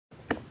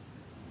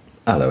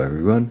Hello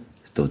everyone,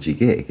 it's Dodgy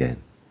Git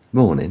again.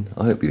 Morning,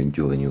 I hope you're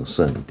enjoying your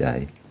sunny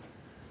day.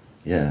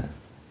 Yeah.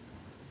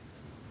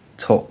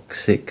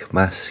 Toxic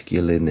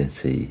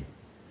masculinity.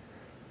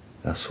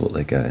 That's what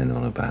they're going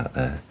on about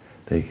there.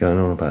 They're going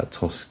on about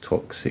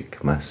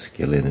toxic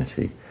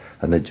masculinity.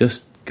 And they're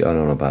just going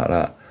on about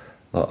that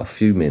like a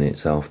few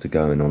minutes after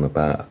going on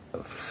about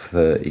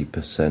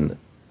 30%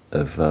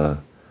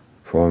 of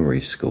primary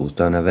schools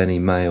don't have any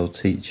male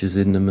teachers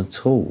in them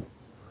at all.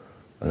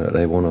 And that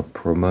they want to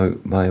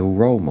promote male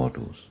role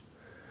models.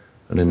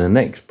 And in the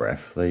next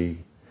breath, they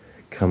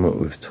come up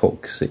with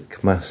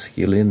toxic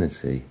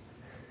masculinity.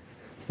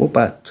 What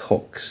about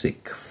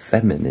toxic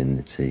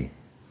femininity?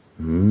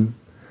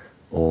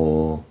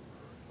 Or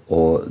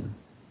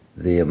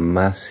the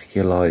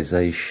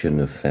emasculization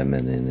of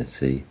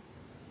femininity?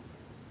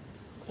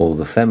 Or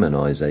the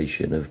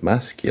feminization of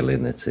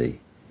masculinity?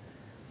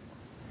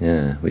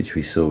 Yeah, which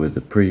we saw with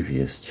the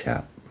previous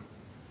chap.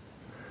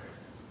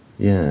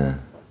 Yeah.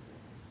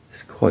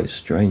 It's quite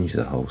strange,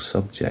 the whole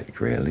subject,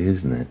 really,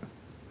 isn't it?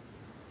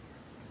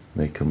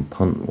 They can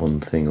punt one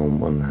thing on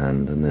one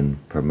hand and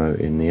then promote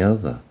in the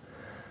other.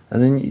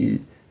 And then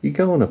you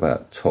go on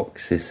about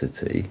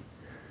toxicity,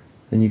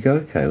 then you go,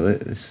 okay, well,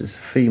 this is a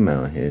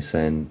female here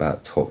saying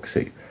about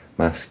toxic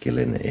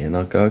masculinity, and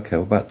I go, okay,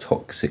 what about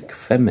toxic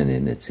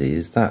femininity?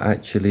 Is that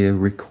actually a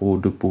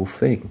recordable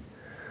thing?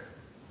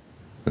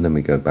 And then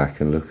we go back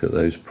and look at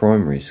those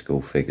primary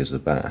school figures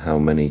about how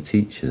many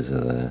teachers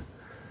are there.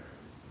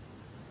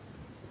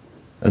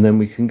 And then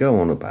we can go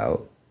on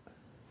about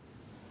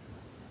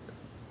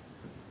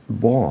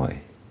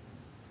why,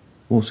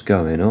 what's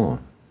going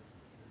on.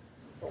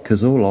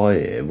 Because all I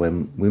hear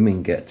when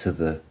women get to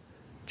the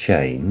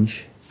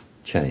change,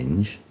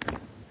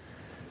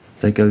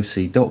 they go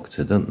see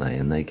doctor, don't they?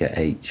 And they get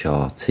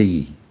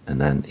HRT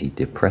and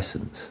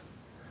antidepressants.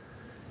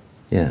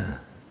 Yeah,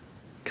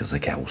 because they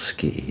get all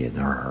skitty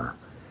and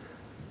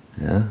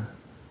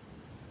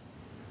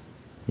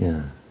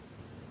yeah.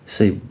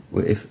 See,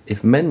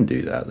 if men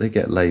do that, they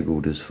get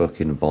labelled as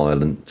fucking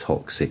violent,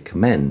 toxic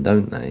men,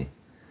 don't they?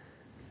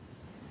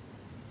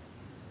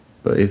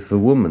 But if a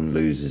woman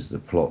loses the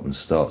plot and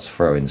starts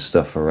throwing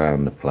stuff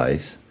around the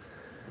place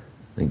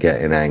and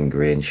getting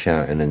angry and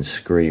shouting and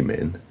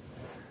screaming,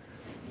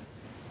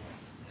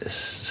 it's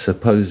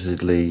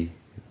supposedly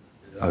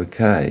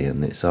okay,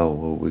 and it's, oh,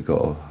 well, we've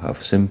got to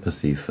have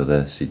sympathy for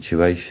their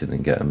situation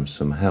and get them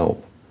some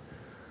help.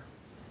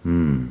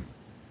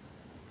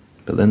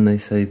 But then they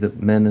say that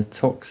men are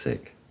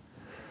toxic.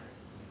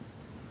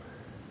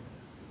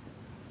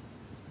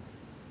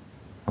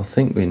 I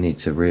think we need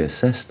to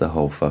reassess the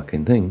whole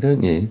fucking thing,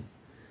 don't you?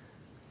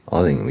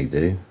 I think we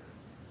do.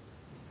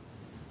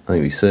 I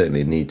think we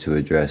certainly need to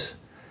address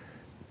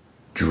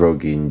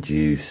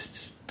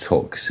drug-induced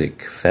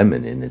toxic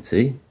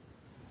femininity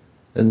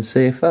and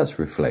see if that's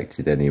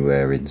reflected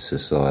anywhere in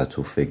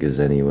societal figures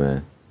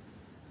anywhere.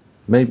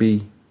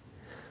 Maybe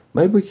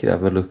we could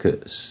have a look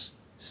at...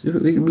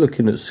 We're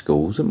looking at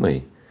schools, aren't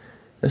we?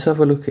 Let's have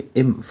a look at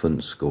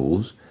infant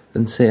schools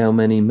and see how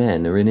many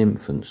men are in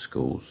infant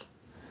schools.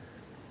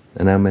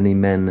 And how many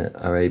men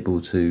are able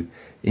to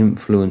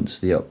influence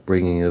the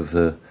upbringing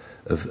of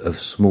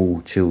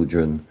small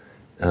children,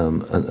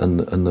 and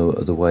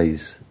the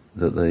ways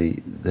that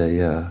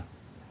the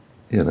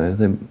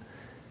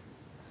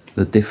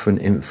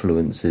different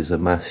influences a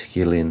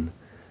masculine,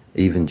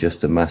 even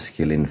just a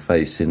masculine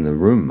face in the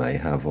room may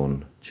have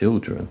on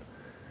children.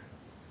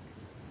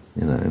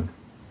 You know,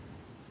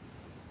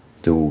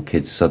 do all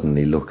kids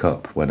suddenly look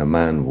up when a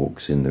man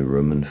walks in the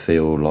room and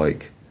feel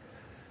like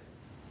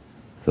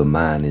the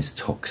man is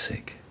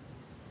toxic?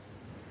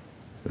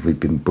 Have we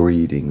been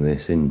breeding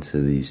this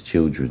into these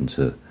children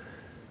to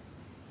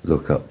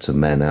look up to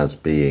men as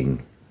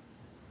being,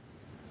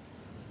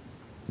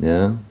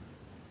 yeah,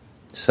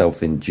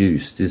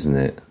 self-induced, isn't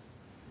it?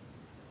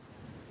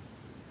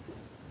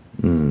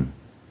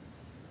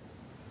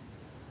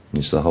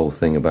 It's the whole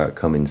thing about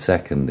coming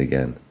second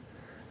again.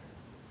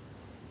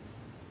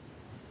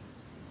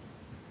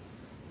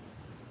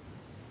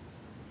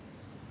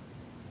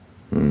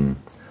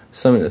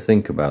 Something to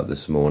think about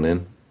this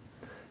morning,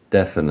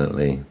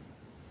 definitely,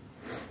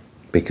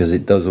 because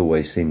it does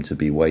always seem to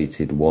be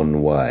weighted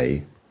one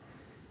way.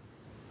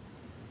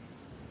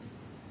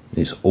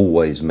 It's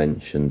always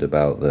mentioned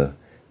about the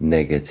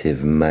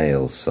negative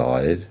male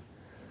side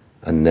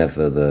and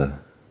never the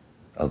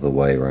other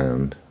way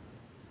around.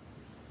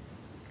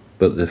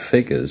 But the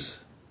figures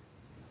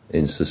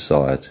in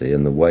society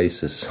and the way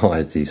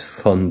society's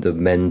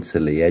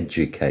fundamentally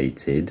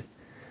educated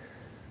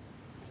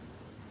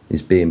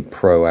is being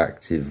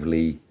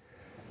proactively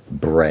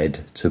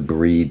bred to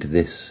breed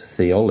this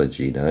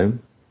theology, no?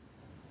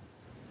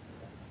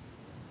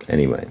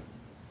 Anyway,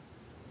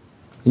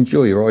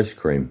 enjoy your ice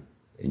cream,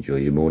 enjoy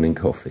your morning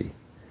coffee,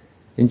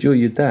 enjoy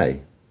your day.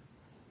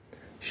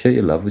 Share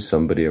your love with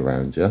somebody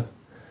around you,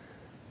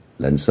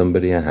 lend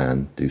somebody a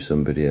hand, do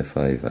somebody a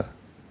favour,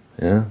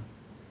 yeah?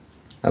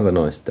 Have a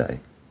nice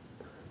day.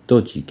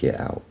 Dodgy, get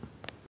out.